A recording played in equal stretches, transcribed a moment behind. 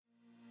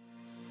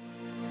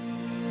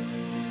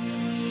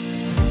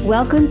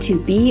Welcome to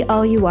Be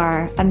All You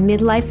Are, a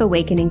midlife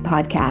awakening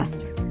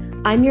podcast.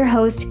 I'm your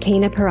host,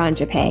 Kaina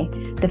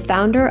Paranjape, the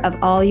founder of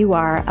All You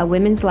Are, a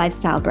women's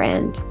lifestyle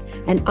brand,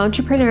 an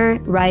entrepreneur,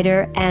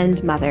 writer,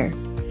 and mother.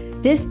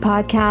 This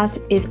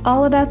podcast is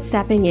all about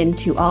stepping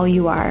into all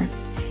you are.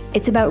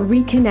 It's about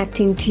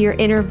reconnecting to your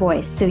inner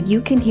voice so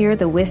you can hear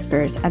the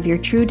whispers of your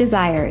true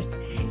desires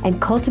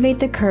and cultivate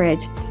the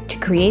courage to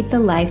create the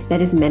life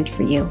that is meant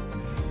for you.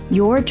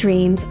 Your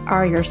dreams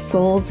are your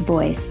soul's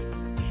voice.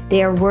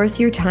 They are worth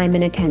your time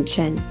and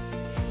attention.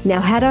 Now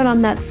head out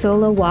on that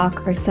solo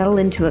walk or settle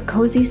into a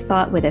cozy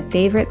spot with a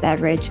favorite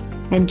beverage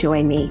and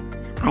join me.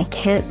 I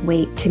can't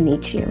wait to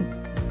meet you.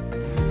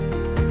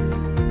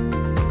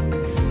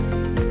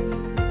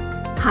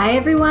 Hi,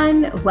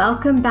 everyone.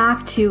 Welcome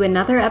back to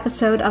another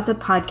episode of the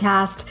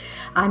podcast.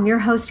 I'm your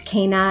host,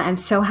 Kaina. I'm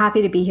so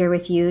happy to be here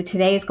with you.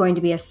 Today is going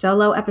to be a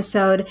solo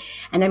episode,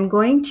 and I'm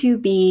going to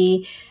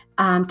be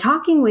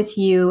talking with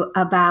you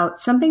about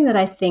something that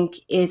I think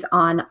is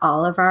on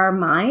all of our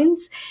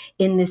minds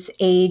in this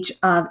age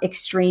of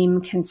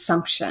extreme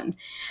consumption.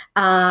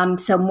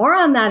 So more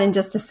on that in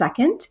just a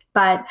second,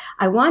 but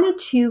I wanted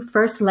to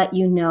first let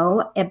you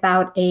know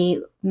about a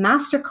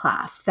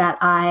masterclass that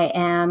I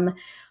am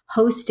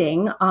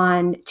hosting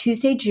on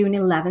Tuesday, June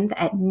 11th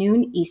at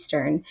noon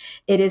Eastern.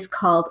 It is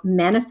called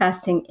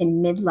Manifesting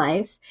in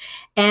Midlife.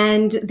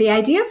 And the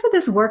idea for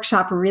this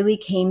workshop really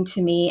came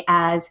to me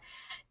as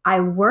I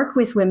work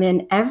with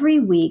women every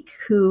week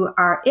who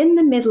are in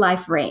the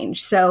midlife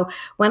range. So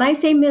when I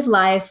say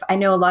midlife, I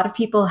know a lot of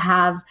people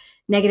have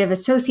negative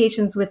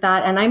associations with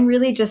that, and I'm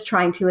really just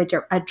trying to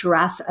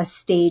address a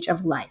stage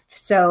of life.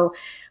 So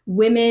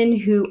women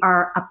who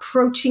are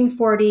approaching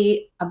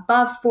 40,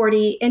 above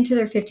 40, into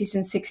their 50s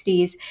and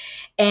 60s.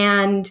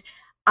 And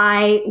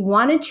I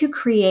wanted to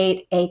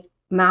create a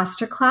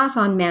masterclass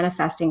on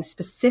manifesting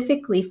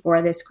specifically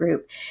for this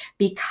group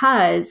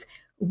because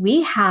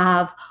we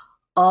have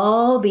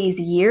all these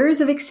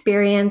years of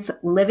experience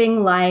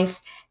living life,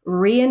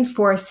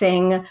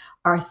 reinforcing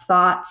our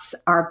thoughts,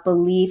 our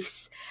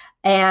beliefs,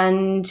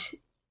 and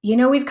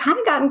we've kind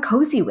of gotten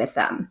cozy with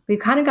them. We've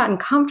kind of gotten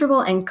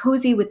comfortable and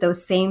cozy with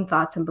those same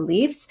thoughts and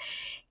beliefs.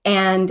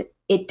 And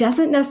it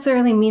doesn't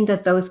necessarily mean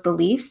that those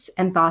beliefs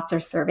and thoughts are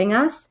serving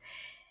us.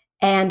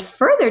 And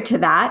further to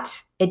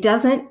that, it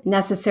doesn't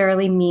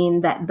necessarily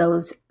mean that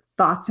those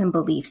thoughts and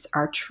beliefs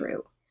are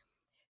true.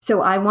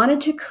 So I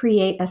wanted to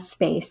create a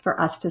space for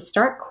us to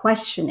start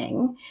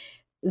questioning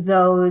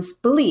those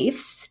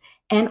beliefs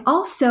and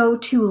also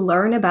to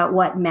learn about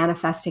what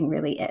manifesting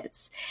really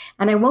is.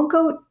 And I won't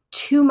go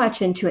too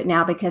much into it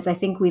now because I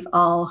think we've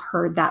all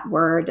heard that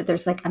word.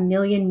 There's like a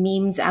million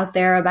memes out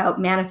there about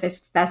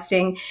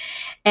manifesting.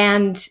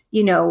 And,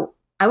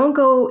 I won't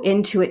go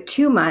into it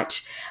too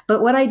much,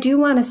 but what I do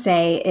want to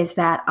say is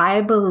that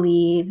I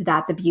believe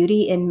that the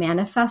beauty in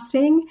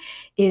manifesting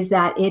is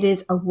that it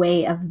is a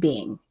way of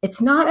being. It's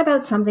not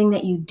about something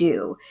that you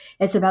do.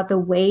 It's about the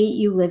way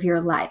you live your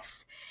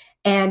life.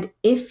 And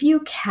if you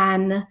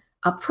can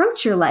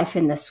approach your life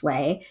in this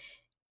way,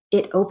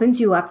 it opens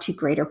you up to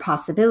greater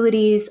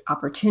possibilities,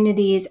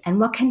 opportunities, and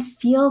what can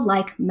feel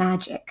like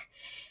magic.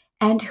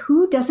 And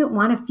who doesn't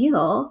want to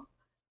feel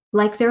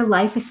like their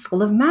life is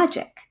full of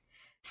magic?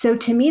 So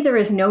to me, there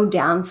is no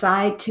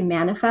downside to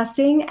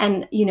manifesting.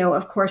 And,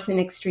 of course, in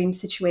extreme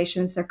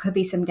situations, there could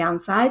be some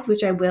downsides,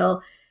 which I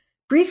will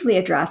briefly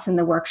address in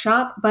the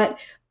workshop. But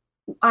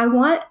I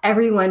want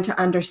everyone to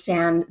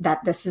understand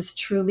that this is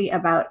truly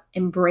about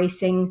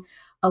embracing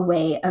a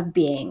way of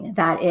being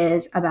that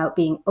is about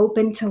being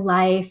open to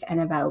life and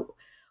about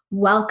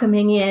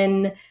welcoming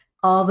in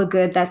all the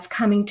good that's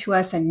coming to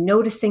us and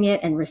noticing it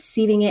and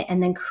receiving it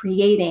and then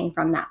creating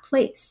from that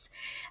place.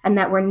 And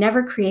that we're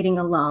never creating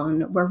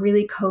alone. We're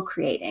really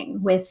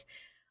co-creating with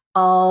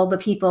all the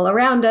people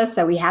around us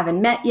that we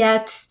haven't met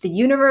yet, the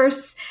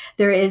universe.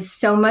 There is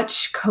so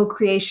much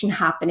co-creation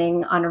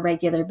happening on a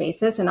regular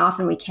basis. And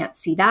often we can't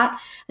see that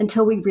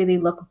until we really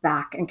look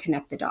back and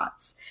connect the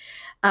dots.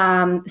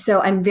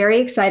 So I'm very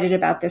excited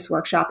about this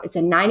workshop. It's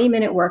a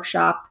 90-minute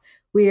workshop.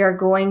 We are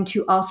going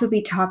to also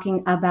be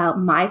talking about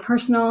my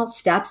personal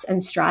steps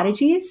and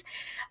strategies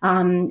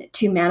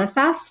to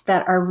manifest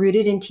that are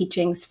rooted in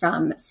teachings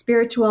from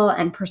spiritual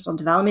and personal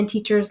development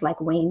teachers like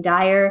Wayne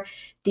Dyer,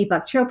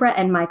 Deepak Chopra,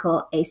 and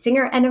Michael A.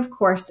 Singer, and of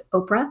course,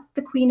 Oprah,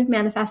 the queen of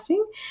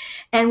manifesting.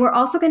 And we're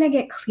also going to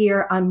get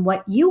clear on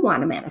what you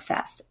want to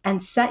manifest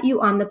and set you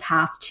on the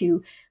path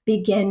to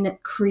begin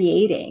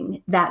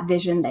creating that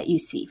vision that you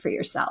see for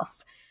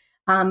yourself.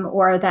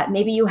 Or that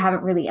maybe you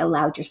haven't really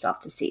allowed yourself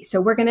to see. So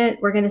we're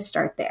gonna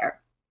start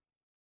there.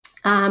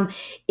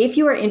 If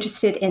you are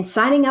interested in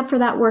signing up for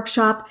that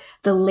workshop,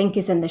 the link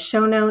is in the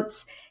show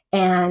notes.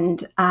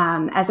 And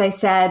as I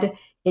said,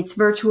 it's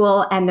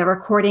virtual and the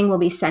recording will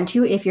be sent to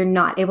you if you're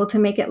not able to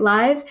make it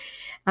live.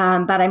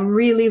 But I'm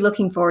really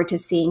looking forward to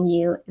seeing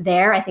you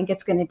there. I think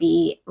it's going to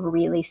be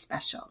really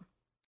special.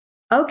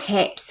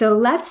 Okay, so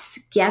let's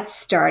get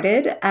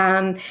started.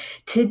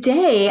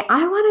 Today,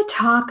 I want to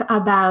talk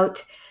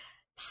about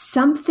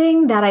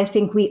something that I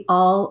think we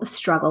all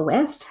struggle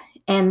with,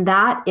 and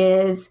that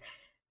is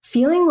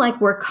feeling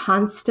like we're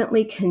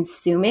constantly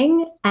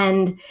consuming,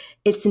 and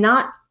it's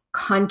not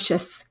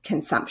conscious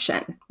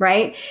consumption,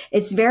 right?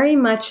 It's very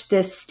much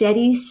this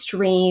steady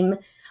stream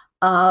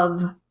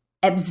of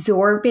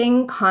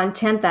absorbing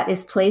content that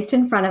is placed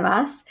in front of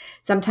us.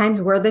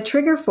 Sometimes we're the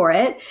trigger for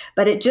it,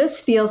 but it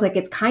just feels like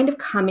it's kind of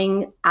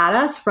coming at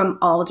us from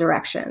all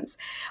directions,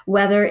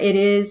 whether it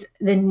is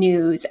the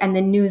news and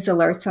the news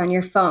alerts on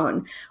your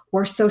phone,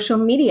 or social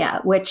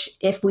media, which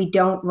if we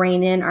don't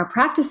rein in our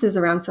practices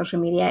around social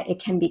media,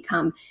 it can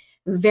become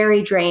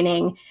very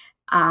draining.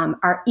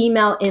 Our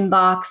email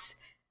inbox,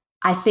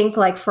 I think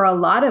like for a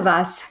lot of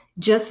us,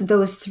 just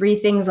those three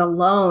things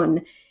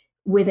alone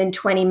within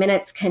 20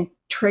 minutes can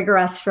trigger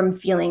us from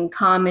feeling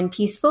calm and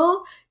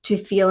peaceful to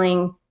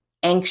feeling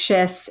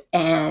anxious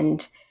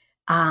and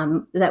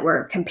that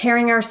we're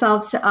comparing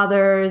ourselves to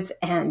others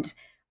and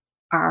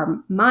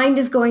our mind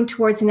is going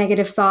towards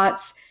negative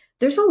thoughts.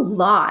 There's a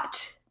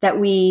lot that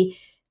we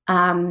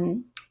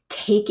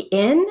take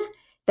in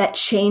that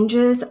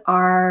changes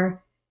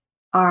our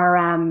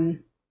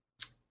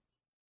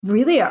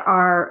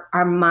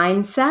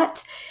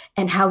mindset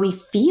and how we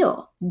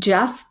feel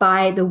just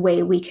by the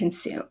way we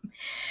consume.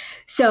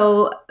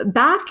 So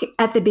back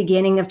at the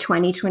beginning of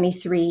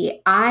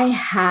 2023, I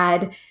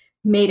had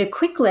made a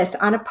quick list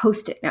on a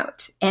Post-it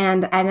note,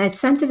 and I'd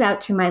sent it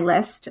out to my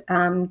list,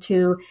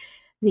 to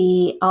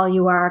the All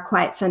You Are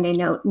Quiet Sunday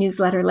Note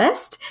newsletter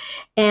list.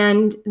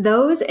 And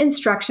those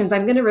instructions,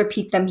 I'm going to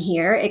repeat them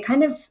here. It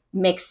kind of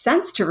makes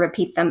sense to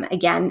repeat them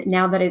again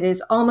now that it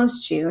is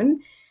almost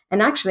June.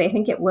 And actually, I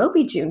think it will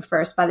be June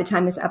 1st by the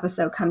time this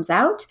episode comes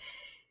out.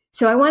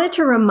 So I wanted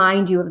to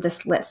remind you of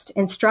this list,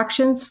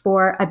 instructions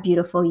for a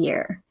beautiful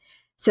year.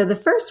 So the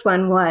first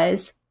one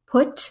was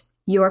put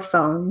your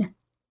phone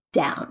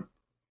down.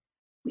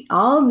 We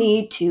all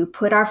need to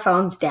put our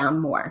phones down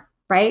more,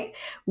 right?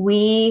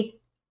 Our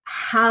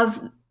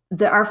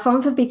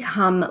phones have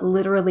become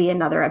literally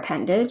another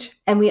appendage,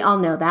 and we all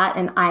know that.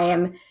 And I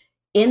am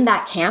in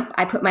that camp.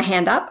 I put my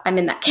hand up. I'm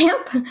in that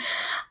camp.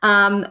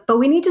 But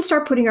we need to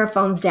start putting our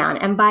phones down.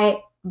 And by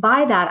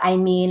that, I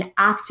mean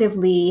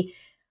actively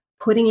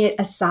putting it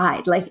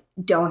aside. Like,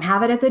 don't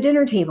have it at the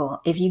dinner table.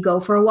 If you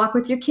go for a walk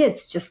with your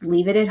kids, just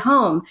leave it at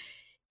home.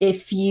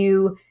 If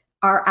you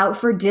are out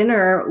for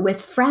dinner with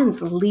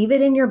friends, leave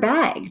it in your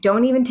bag.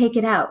 Don't even take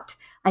it out.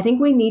 I think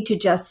we need to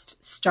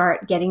just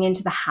start getting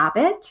into the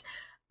habit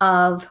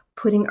of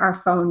putting our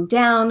phone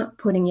down,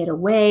 putting it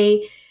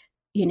away.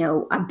 You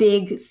know, a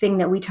big thing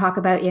that we talk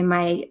about in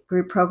my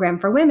group program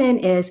for women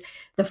is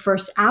the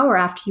first hour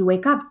after you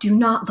wake up, do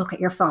not look at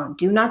your phone.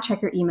 Do not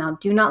check your email.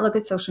 Do not look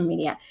at social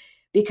media,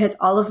 because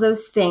all of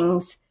those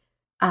things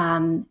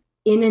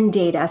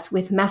inundate us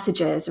with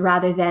messages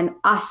rather than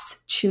us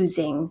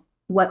choosing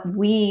what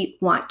we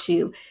want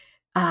to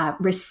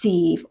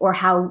receive or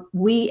how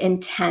we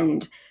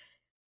intend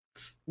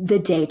the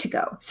day to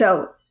go.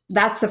 So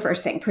that's the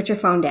first thing, put your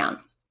phone down.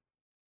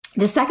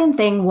 The second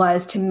thing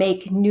was to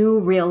make new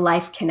real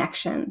life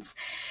connections.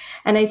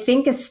 And I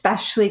think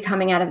especially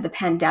coming out of the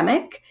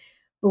pandemic,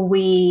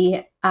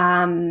 we,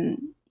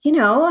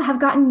 have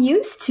gotten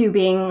used to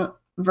being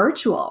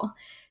virtual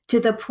to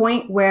the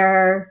point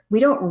where we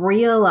don't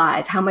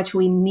realize how much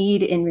we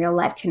need in real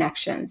life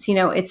connections. You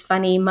know, it's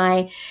funny,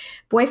 my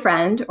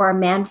boyfriend, or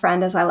man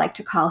friend as I like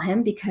to call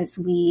him, because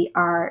we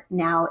are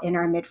now in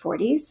our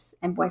mid-40s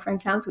and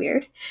boyfriend sounds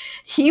weird.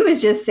 He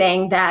was just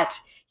saying that,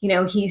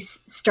 he's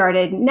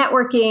started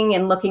networking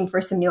and looking for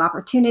some new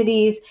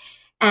opportunities,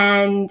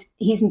 and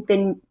he's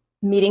been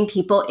meeting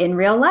people in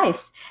real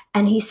life.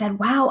 And he said,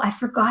 wow, I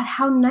forgot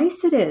how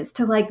nice it is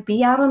to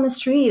be out on the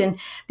street and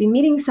be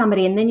meeting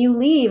somebody, and then you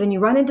leave and you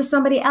run into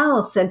somebody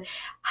else, and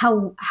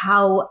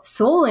how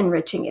soul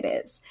enriching it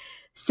is.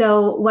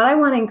 So what I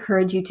want to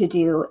encourage you to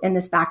do in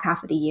this back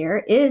half of the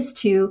year is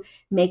to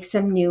make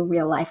some new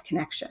real life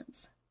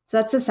connections. So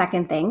that's the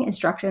second thing,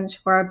 instructions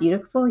for a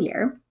beautiful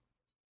year.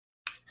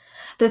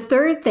 The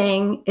third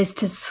thing is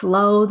to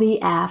slow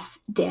the F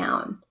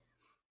down.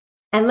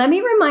 And let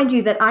me remind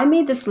you that I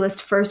made this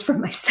list first for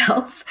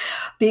myself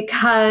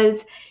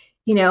because,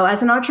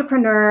 as an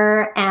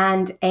entrepreneur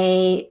and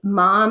a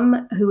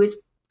mom who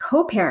is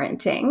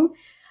co-parenting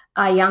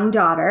a young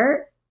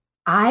daughter,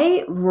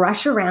 I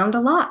rush around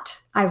a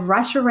lot. I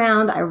rush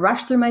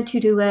through my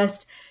to-do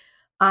list.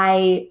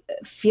 I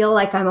feel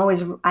like I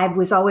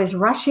was always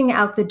rushing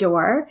out the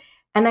door.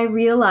 And I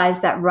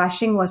realized that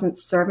rushing wasn't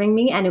serving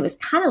me, and it was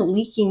kind of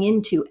leaking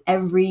into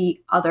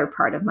every other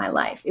part of my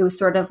life. It was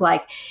sort of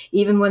like,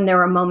 even when there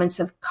were moments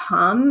of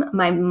calm,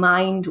 my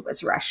mind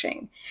was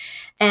rushing.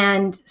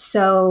 And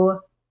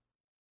so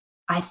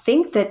I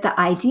think that the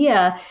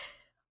idea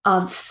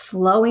of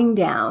slowing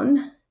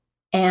down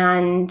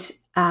and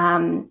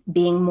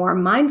being more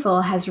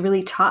mindful has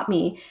really taught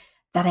me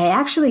that I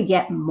actually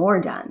get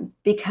more done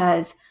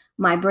because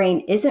my brain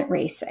isn't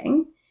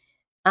racing.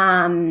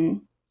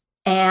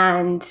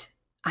 And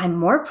I'm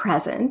more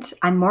present,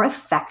 I'm more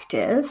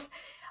effective,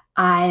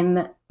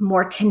 I'm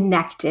more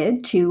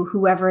connected to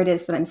whoever it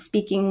is that I'm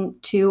speaking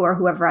to or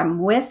whoever I'm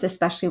with,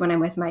 especially when I'm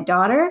with my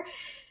daughter.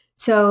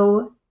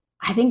 So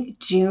I think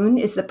June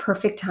is the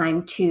perfect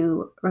time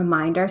to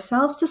remind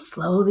ourselves to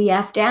slow the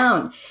F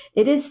down.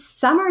 It is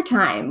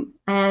summertime,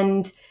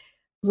 and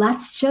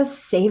let's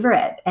just savor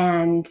it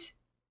and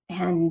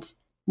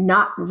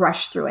not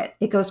rush through it.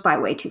 It goes by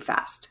way too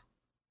fast.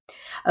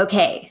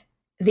 Okay,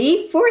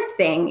 the fourth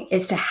thing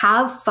is to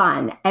have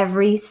fun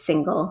every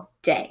single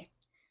day.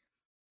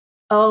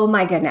 Oh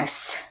my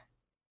goodness.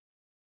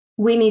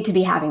 We need to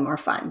be having more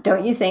fun,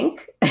 don't you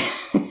think?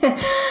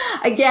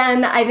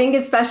 Again, I think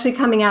especially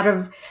coming out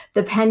of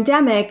the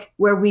pandemic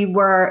where we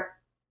were,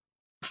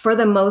 for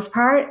the most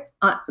part,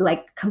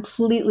 like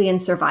completely in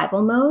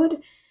survival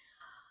mode,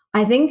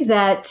 I think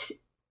that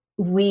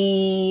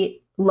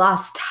we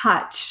lost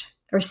touch,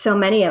 or so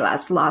many of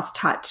us lost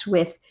touch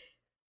with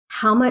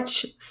how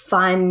much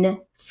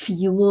fun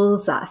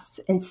fuels us,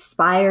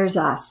 inspires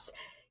us,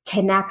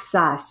 connects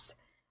us,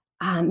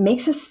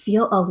 makes us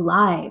feel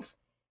alive,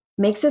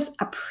 makes us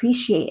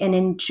appreciate and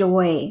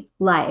enjoy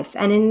life.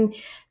 And in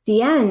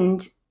the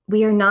end,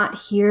 we are not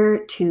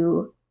here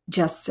to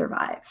just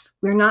survive.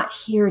 We're not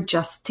here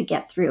just to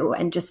get through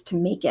and just to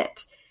make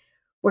it.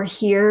 We're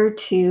here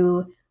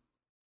to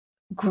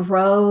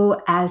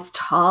grow as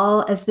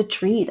tall as the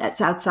tree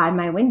that's outside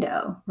my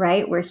window,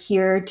 right? We're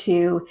here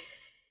to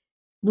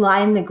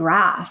lie in the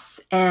grass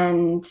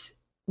and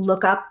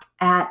look up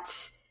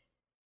at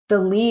the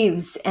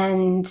leaves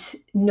and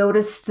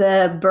notice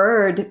the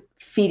bird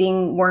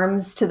feeding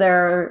worms to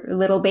their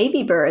little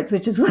baby birds,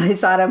 which is what I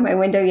saw out of my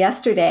window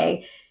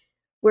yesterday.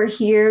 We're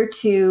here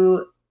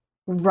to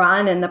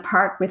run in the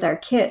park with our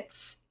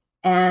kids.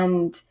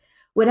 And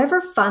whatever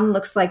fun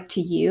looks like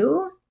to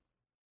you,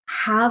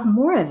 have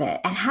more of it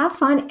and have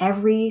fun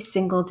every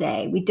single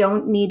day. We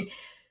don't need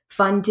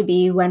fun to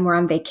be when we're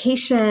on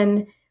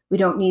vacation. We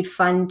don't need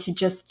fun to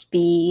just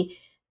be,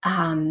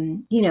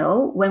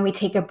 when we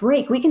take a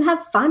break. We can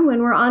have fun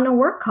when we're on a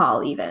work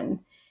call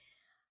even.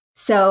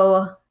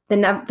 So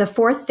the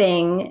fourth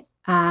thing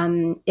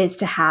is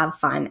to have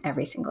fun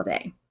every single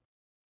day.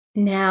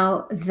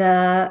 Now,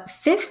 the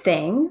fifth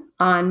thing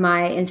on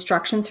my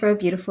instructions for a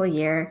beautiful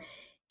year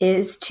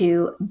is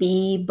to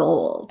be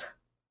bold.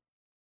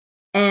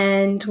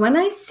 And when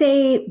I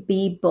say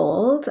be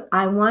bold,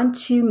 I want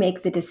to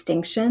make the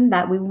distinction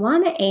that we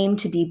want to aim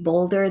to be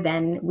bolder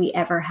than we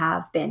ever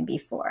have been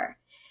before.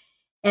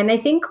 And I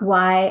think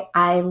why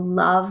I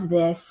love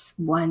this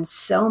one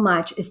so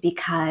much is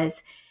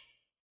because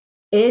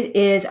it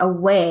is a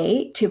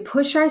way to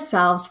push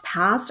ourselves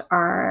past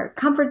our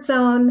comfort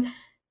zone,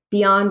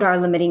 beyond our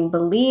limiting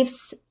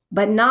beliefs,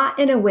 but not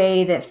in a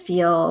way that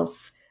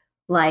feels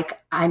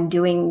like I'm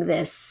doing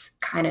this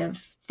kind of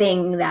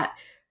thing that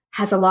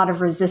has a lot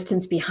of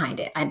resistance behind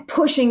it. I'm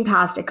pushing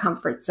past a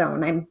comfort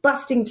zone. I'm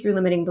busting through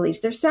limiting beliefs.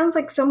 There sounds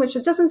like so much,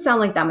 it doesn't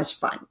sound like that much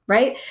fun,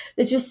 right?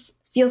 It just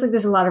feels like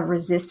there's a lot of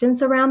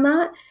resistance around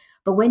that.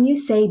 But when you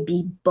say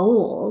be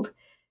bold,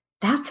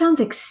 that sounds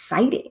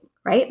exciting,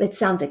 right? It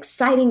sounds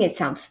exciting. It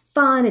sounds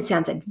fun. It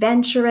sounds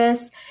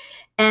adventurous.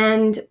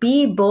 And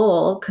be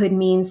bold could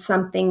mean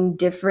something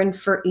different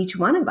for each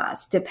one of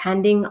us,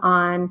 depending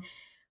on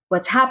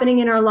what's happening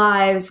in our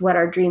lives, what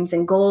our dreams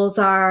and goals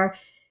are.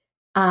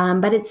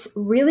 But it's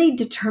really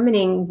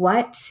determining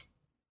what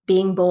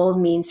being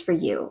bold means for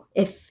you.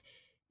 If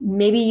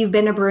maybe you've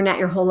been a brunette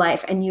your whole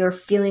life and you're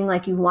feeling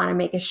like you want to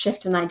make a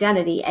shift in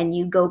identity and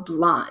you go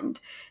blonde,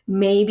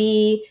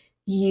 maybe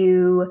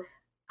you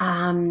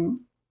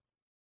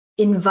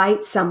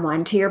invite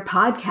someone to your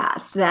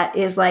podcast that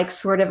is like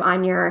sort of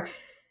on your,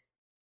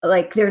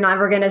 like they're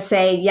never going to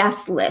say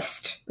yes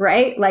list,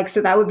 right? Like,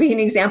 so that would be an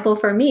example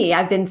for me.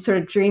 I've been sort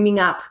of dreaming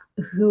up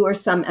who are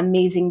some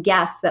amazing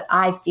guests that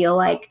I feel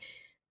like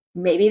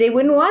maybe they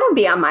wouldn't want to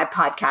be on my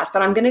podcast,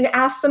 but I'm going to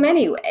ask them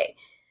anyway.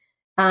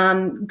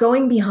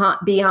 Going beyond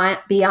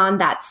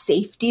that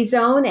safety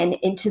zone and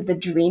into the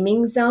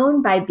dreaming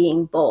zone by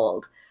being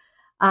bold.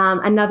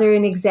 Another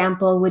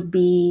example would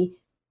be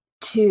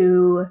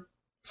to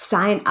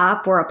sign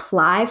up or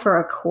apply for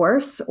a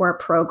course or a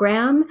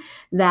program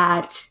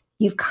that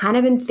you've kind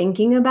of been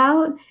thinking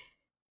about,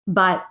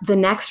 but the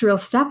next real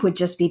step would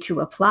just be to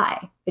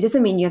apply. It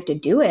doesn't mean you have to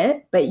do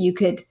it, but you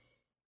could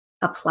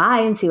apply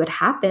and see what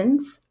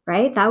happens,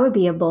 right? That would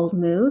be a bold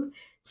move.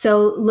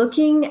 So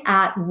looking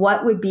at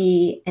what would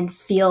be and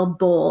feel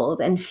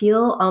bold and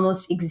feel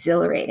almost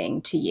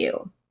exhilarating to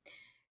you.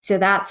 So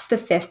that's the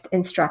fifth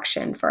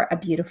instruction for a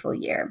beautiful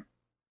year.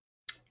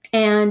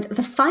 And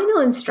the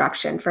final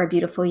instruction for a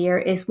beautiful year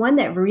is one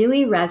that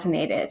really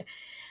resonated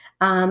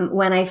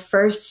when I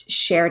first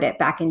shared it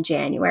back in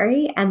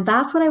January. And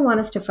that's what I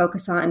want us to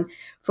focus on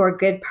for a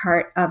good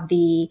part of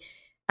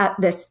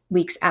this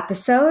week's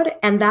episode.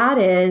 And that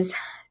is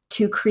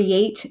to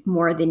create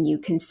more than you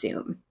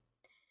consume.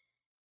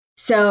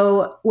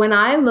 So when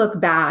I look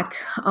back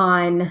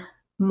on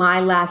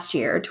my last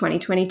year,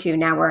 2022,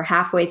 now we're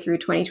halfway through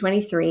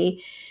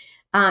 2023,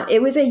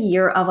 it was a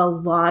year of a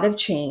lot of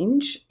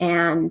change,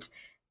 and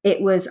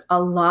it was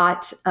a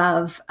lot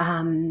of,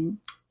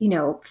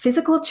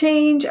 physical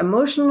change,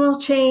 emotional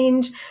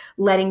change,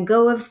 letting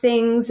go of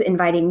things,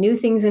 inviting new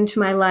things into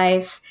my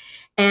life.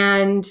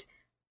 And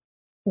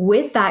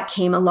with that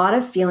came a lot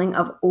of feeling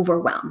of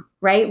overwhelm,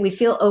 right? We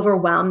feel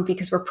overwhelmed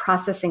because we're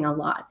processing a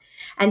lot.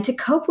 And to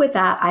cope with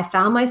that, I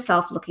found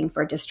myself looking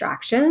for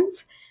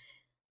distractions.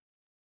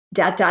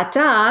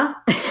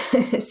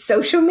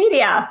 Social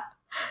media,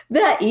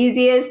 the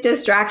easiest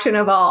distraction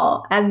of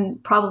all,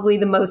 and probably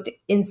the most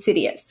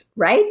insidious,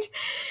 right?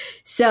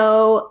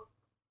 So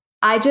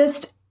I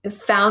just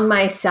found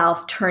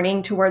myself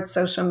turning towards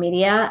social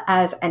media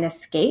as an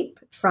escape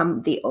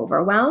from the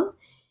overwhelm.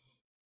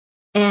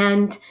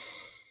 And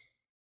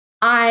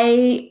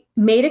I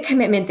made a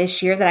commitment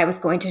this year that I was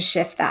going to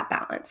shift that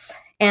balance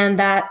and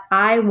that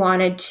I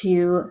wanted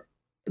to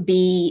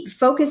be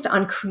focused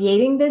on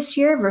creating this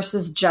year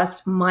versus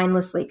just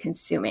mindlessly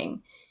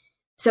consuming.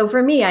 So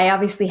for me, I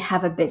obviously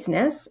have a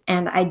business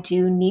and I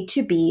do need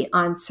to be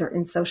on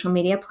certain social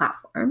media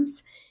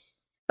platforms.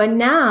 But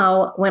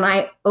now when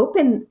I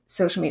open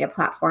social media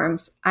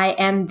platforms, I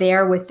am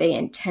there with the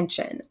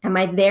intention. Am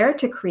I there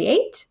to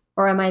create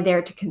or am I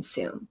there to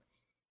consume?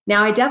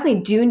 Now, I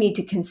definitely do need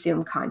to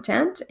consume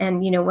content.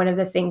 And, one of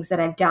the things that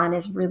I've done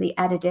is really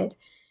edited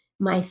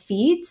my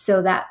feed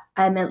so that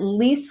I'm at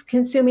least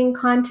consuming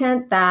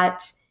content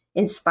that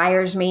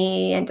inspires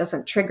me and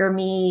doesn't trigger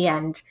me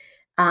and,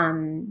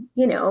 kind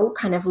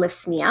of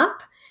lifts me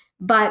up.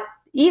 But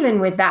even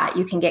with that,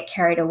 you can get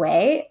carried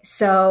away.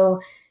 So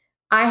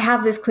I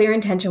have this clear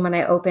intention when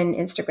I open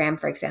Instagram,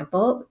 for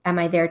example. Am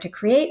I there to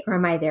create or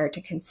am I there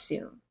to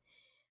consume?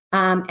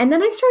 And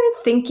then I started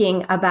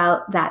thinking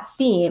about that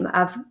theme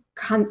of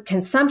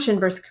consumption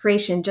versus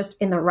creation just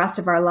in the rest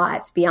of our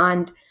lives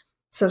beyond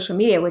social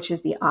media, which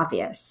is the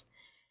obvious.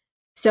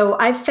 So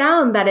I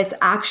found that it's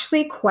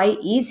actually quite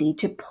easy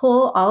to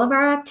pull all of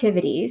our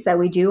activities that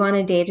we do on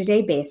a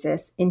day-to-day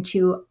basis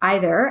into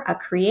either a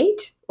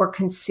create or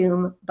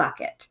consume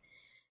bucket.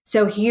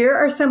 So here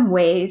are some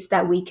ways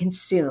that we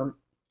consume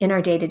in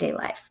our day-to-day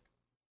life.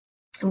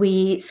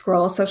 We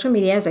scroll social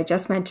media, as I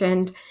just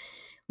mentioned.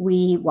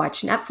 We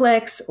watch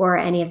Netflix or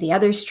any of the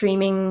other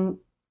streaming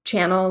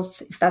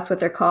channels, if that's what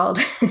they're called.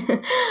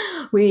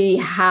 We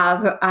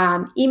have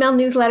email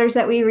newsletters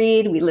that we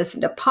read. We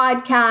listen to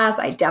podcasts.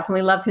 I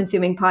definitely love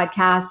consuming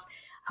podcasts.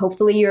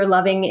 Hopefully you're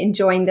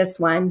enjoying this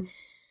one.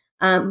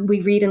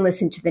 We read and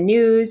listen to the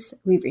news.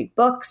 We read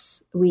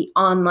books. We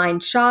online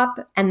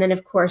shop. And then,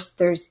 of course,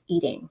 there's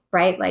eating,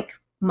 right? Like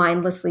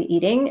mindlessly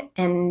eating.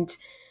 And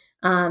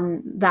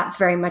that's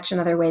very much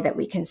another way that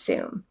we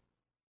consume.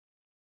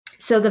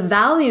 So the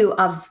value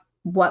of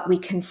what we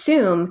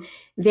consume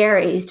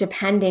varies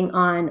depending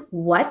on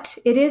what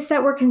it is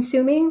that we're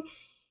consuming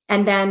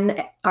and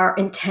then our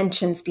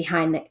intentions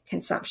behind the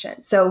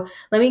consumption. So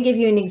let me give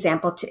you an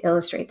example to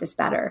illustrate this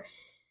better.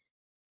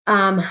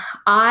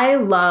 I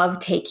love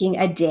taking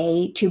a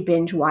day to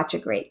binge watch a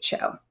great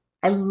show.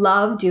 I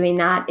love doing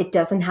that. It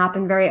doesn't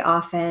happen very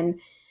often.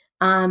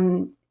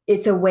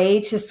 It's a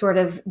way to sort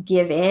of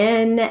give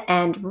in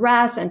and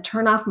rest and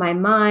turn off my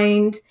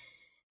mind.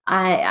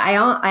 I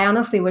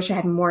honestly wish I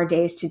had more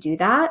days to do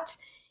that.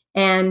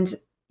 And,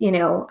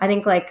 I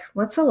think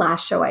what's the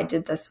last show I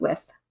did this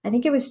with? I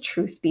think it was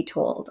Truth Be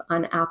Told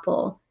on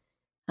Apple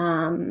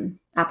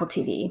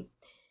TV.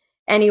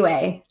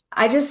 Anyway,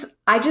 I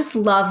just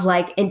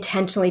love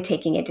intentionally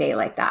taking a day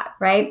like that,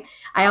 right?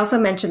 I also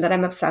mentioned that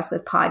I'm obsessed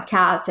with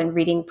podcasts and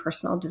reading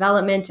personal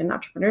development and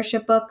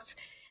entrepreneurship books.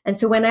 And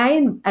so when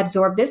I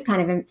absorb this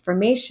kind of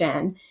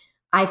information,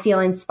 I feel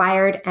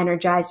inspired,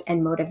 energized,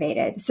 and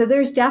motivated. So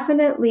there's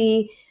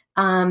definitely,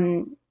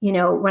 when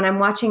I'm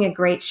watching a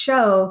great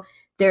show,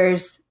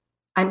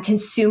 I'm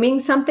consuming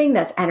something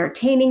that's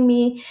entertaining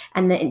me.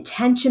 And the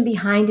intention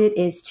behind it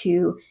is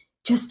to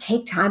just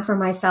take time for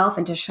myself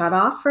and to shut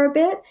off for a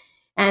bit.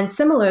 And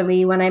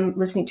similarly, when I'm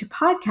listening to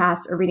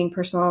podcasts or reading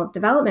personal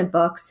development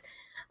books,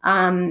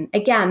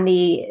 again,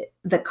 the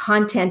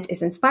content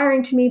is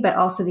inspiring to me, but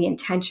also the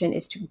intention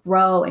is to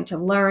grow and to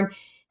learn.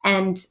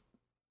 And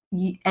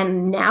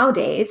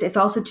nowadays, it's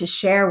also to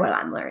share what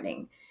I'm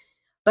learning.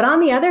 But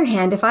on the other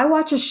hand, if I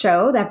watch a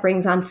show that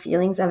brings on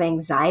feelings of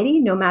anxiety,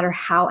 no matter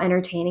how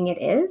entertaining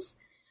it is,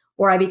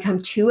 or I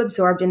become too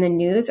absorbed in the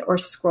news or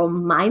scroll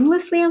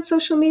mindlessly on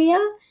social media,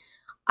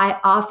 I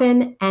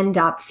often end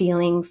up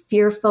feeling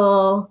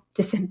fearful,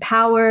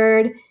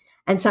 disempowered,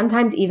 and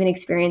sometimes even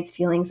experience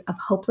feelings of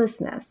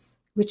hopelessness,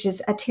 which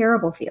is a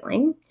terrible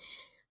feeling.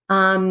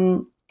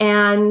 And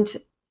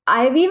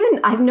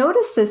I've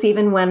noticed this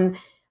even when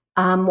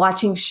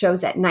watching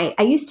shows at night.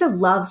 I used to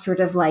love sort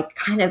of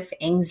kind of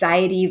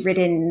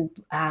anxiety-ridden,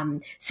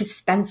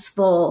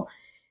 suspenseful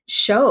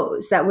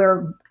shows that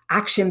were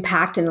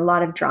action-packed and a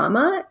lot of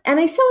drama. And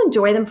I still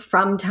enjoy them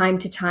from time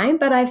to time,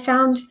 but I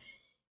found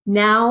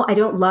now I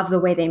don't love the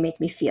way they make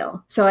me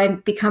feel. So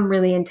I've become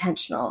really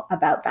intentional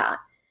about that.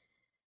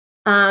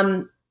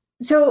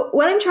 So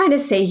what I'm trying to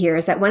say here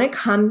is that when it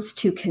comes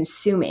to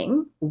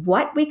consuming,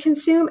 what we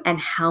consume and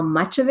how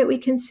much of it we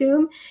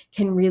consume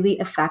can really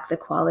affect the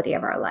quality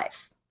of our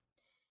life.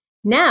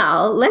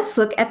 Now, let's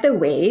look at the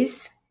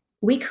ways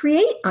we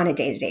create on a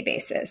day-to-day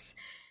basis.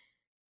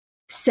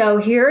 So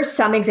here are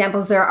some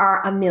examples. There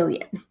are a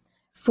million.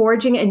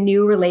 forging a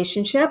new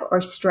relationship, or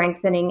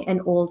strengthening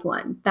an old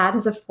one. That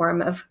is a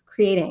form of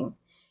creating.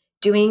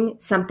 Doing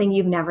something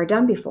you've never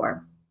done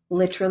before.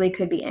 Literally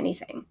could be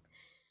anything.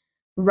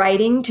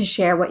 Writing to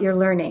share what you're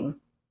learning.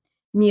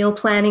 Meal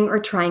planning or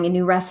trying a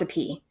new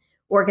recipe.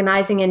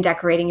 Organizing and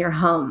decorating your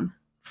home.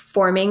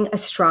 Creating a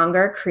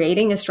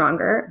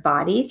stronger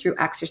body through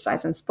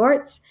exercise and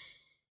sports.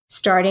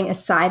 Starting a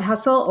side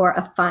hustle or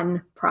a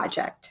fun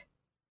project.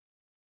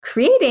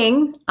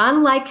 Creating,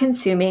 unlike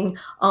consuming,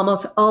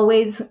 almost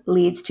always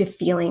leads to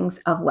feelings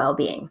of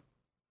well-being.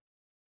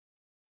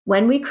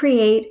 When we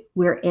create,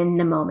 we're in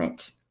the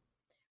moment.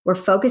 We're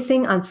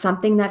focusing on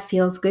something that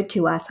feels good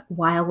to us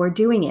while we're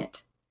doing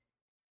it.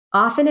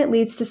 Often it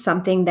leads to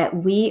something that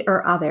we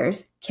or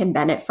others can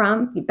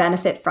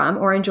benefit from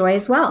or enjoy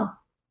as well.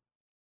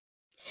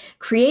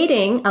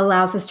 Creating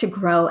allows us to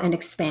grow and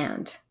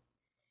expand.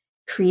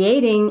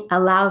 Creating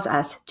allows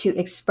us to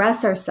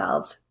express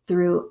ourselves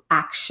through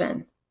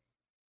action.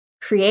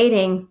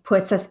 Creating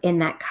puts us in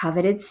that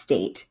coveted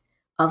state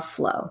of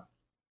flow.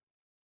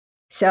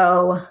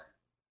 So,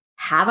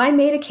 have I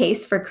made a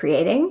case for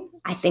creating?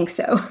 I think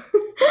so.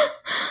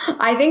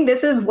 I think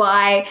this is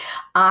why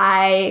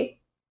I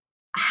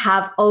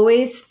have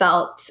always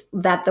felt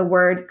that the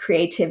word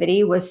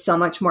creativity was so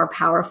much more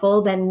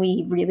powerful than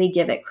we really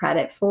give it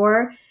credit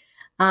for.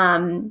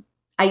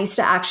 I used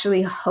to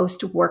actually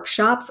host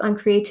workshops on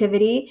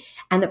creativity,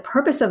 and the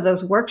purpose of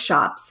those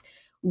workshops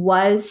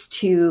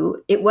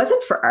it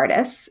wasn't for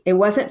artists. It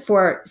wasn't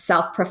for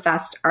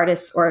self-professed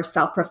artists or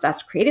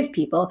self-professed creative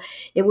people.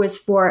 It was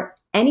for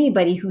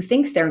anybody who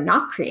thinks they're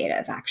not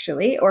creative,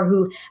 actually, or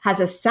who has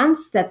a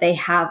sense that they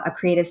have a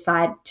creative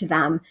side to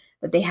them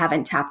that they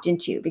haven't tapped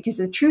into. Because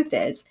the truth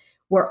is,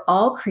 we're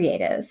all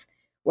creative.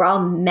 We're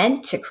all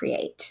meant to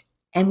create,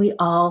 and we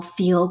all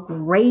feel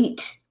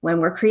great when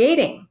we're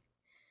creating.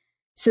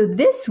 So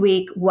this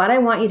week, what I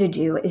want you to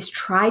do is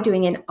try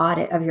doing an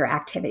audit of your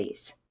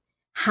activities.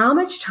 How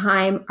much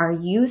time are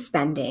you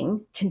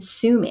spending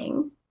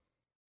consuming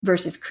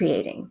versus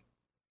creating?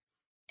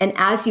 And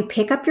as you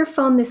pick up your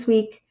phone this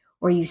week,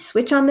 or you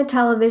switch on the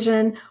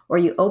television, or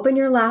you open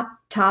your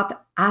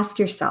laptop, ask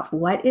yourself,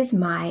 what is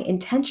my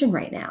intention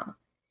right now?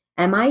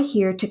 Am I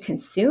here to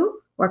consume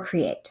or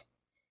create?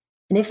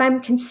 And if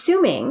I'm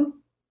consuming,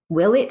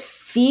 will it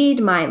feed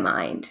my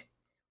mind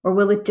or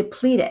will it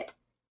deplete it?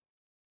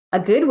 A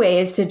good way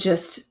is to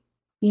just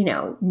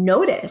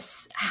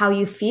notice how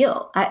you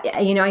feel. I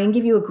can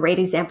give you a great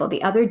example.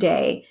 The other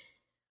day,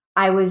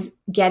 I was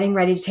getting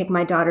ready to take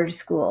my daughter to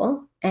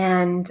school.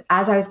 And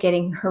as I was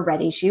getting her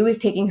ready, she was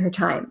taking her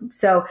time.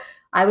 So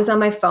I was on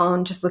my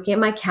phone, just looking at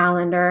my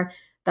calendar.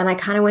 Then I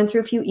kind of went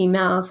through a few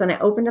emails. Then I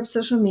opened up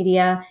social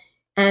media.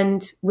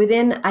 And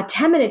within a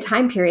 10-minute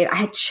time period, I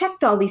had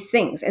checked all these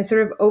things and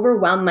sort of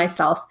overwhelmed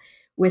myself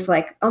with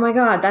like, oh my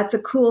God, that's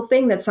a cool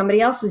thing that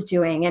somebody else is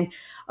doing. And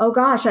oh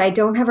gosh, I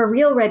don't have a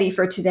reel ready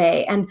for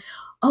today. And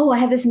oh, I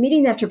have this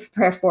meeting I have to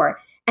prepare for.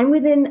 And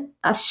within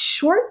a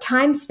short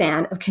time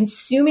span of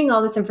consuming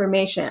all this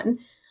information,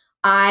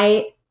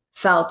 I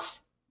felt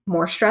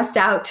more stressed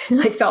out.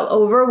 I felt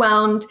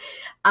overwhelmed.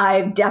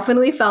 I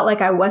definitely felt like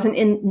I was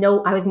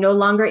no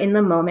longer in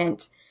the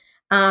moment.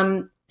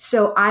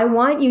 So I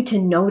want you to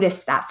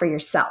notice that for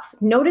yourself.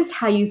 Notice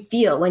how you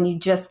feel when you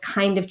just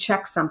kind of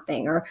check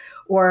something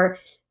or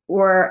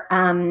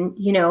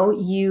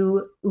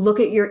you look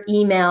at your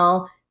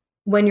email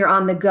when you're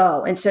on the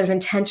go instead of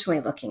intentionally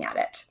looking at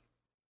it.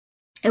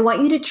 I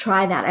want you to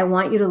try that. I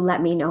want you to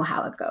let me know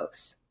how it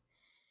goes.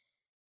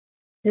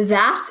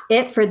 That's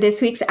it for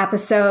this week's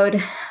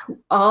episode,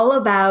 all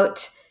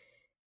about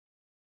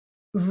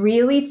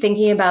really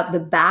thinking about the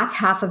back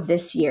half of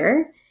this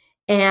year.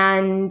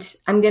 And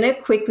I'm going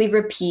to quickly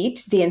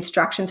repeat the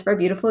instructions for a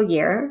beautiful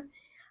year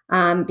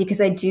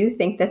because I do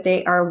think that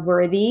they are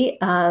worthy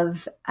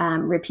of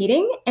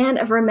repeating and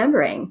of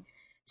remembering.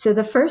 So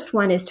the first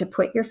one is to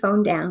put your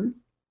phone down.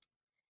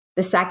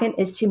 The second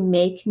is to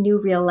make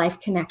new real life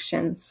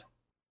connections.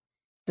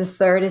 The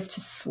third is to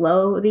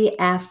slow the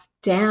F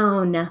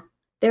down.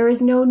 There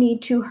is no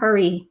need to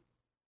hurry.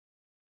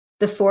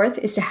 The fourth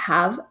is to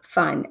have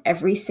fun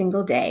every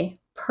single day.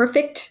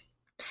 Perfect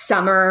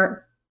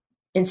summer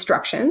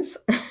instructions.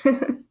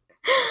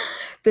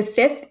 The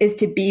fifth is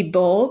to be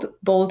bold,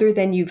 bolder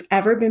than you've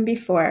ever been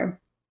before.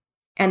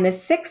 And the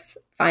sixth,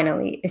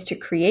 finally, is to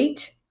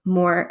create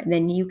more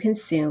than you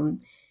consume.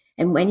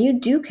 And when you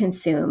do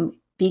consume,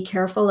 be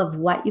careful of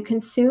what you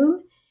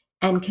consume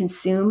and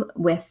consume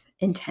with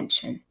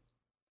intention.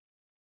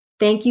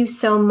 Thank you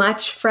so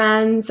much,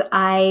 friends.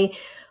 I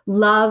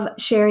love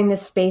sharing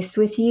this space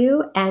with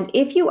you. And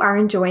if you are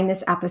enjoying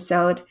this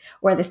episode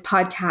or this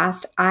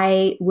podcast,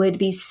 I would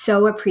be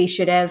so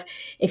appreciative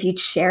if you'd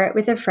share it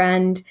with a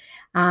friend.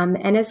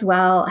 And as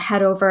well,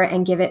 head over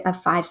and give it a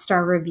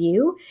 5-star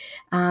review.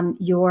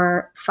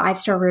 Your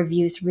 5-star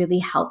reviews really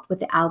help with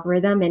the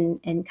algorithm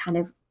and kind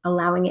of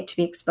allowing it to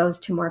be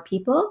exposed to more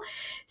people.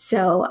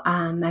 So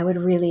I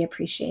would really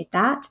appreciate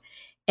that.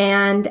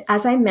 And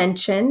as I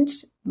mentioned,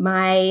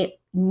 my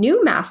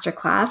new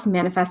masterclass,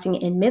 Manifesting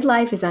in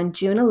Midlife, is on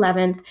June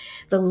 11th.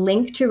 The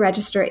link to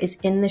register is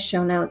in the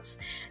show notes.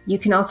 You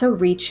can also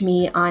reach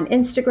me on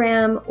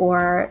Instagram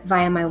or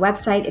via my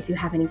website if you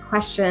have any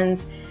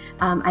questions.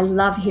 I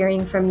love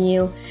hearing from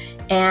you,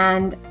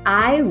 and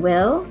I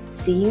will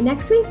see you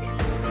next week.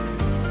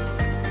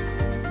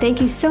 Thank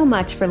you so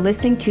much for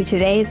listening to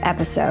today's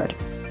episode.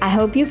 I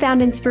hope you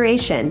found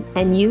inspiration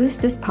and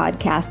used this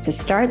podcast to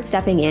start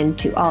stepping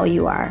into all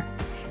you are.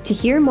 To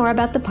hear more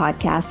about the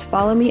podcast,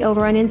 follow me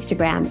over on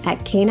Instagram at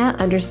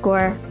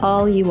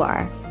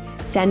Kayna_allyouare.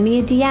 Send me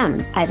a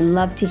DM. I'd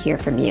love to hear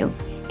from you.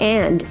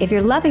 And if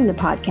you're loving the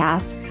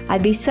podcast,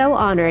 I'd be so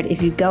honored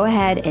if you'd go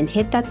ahead and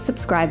hit that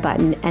subscribe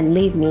button and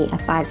leave me a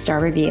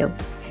 5-star review.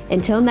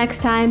 Until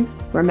next time,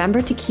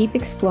 remember to keep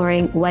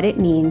exploring what it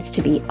means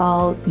to be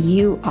all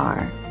you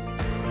are.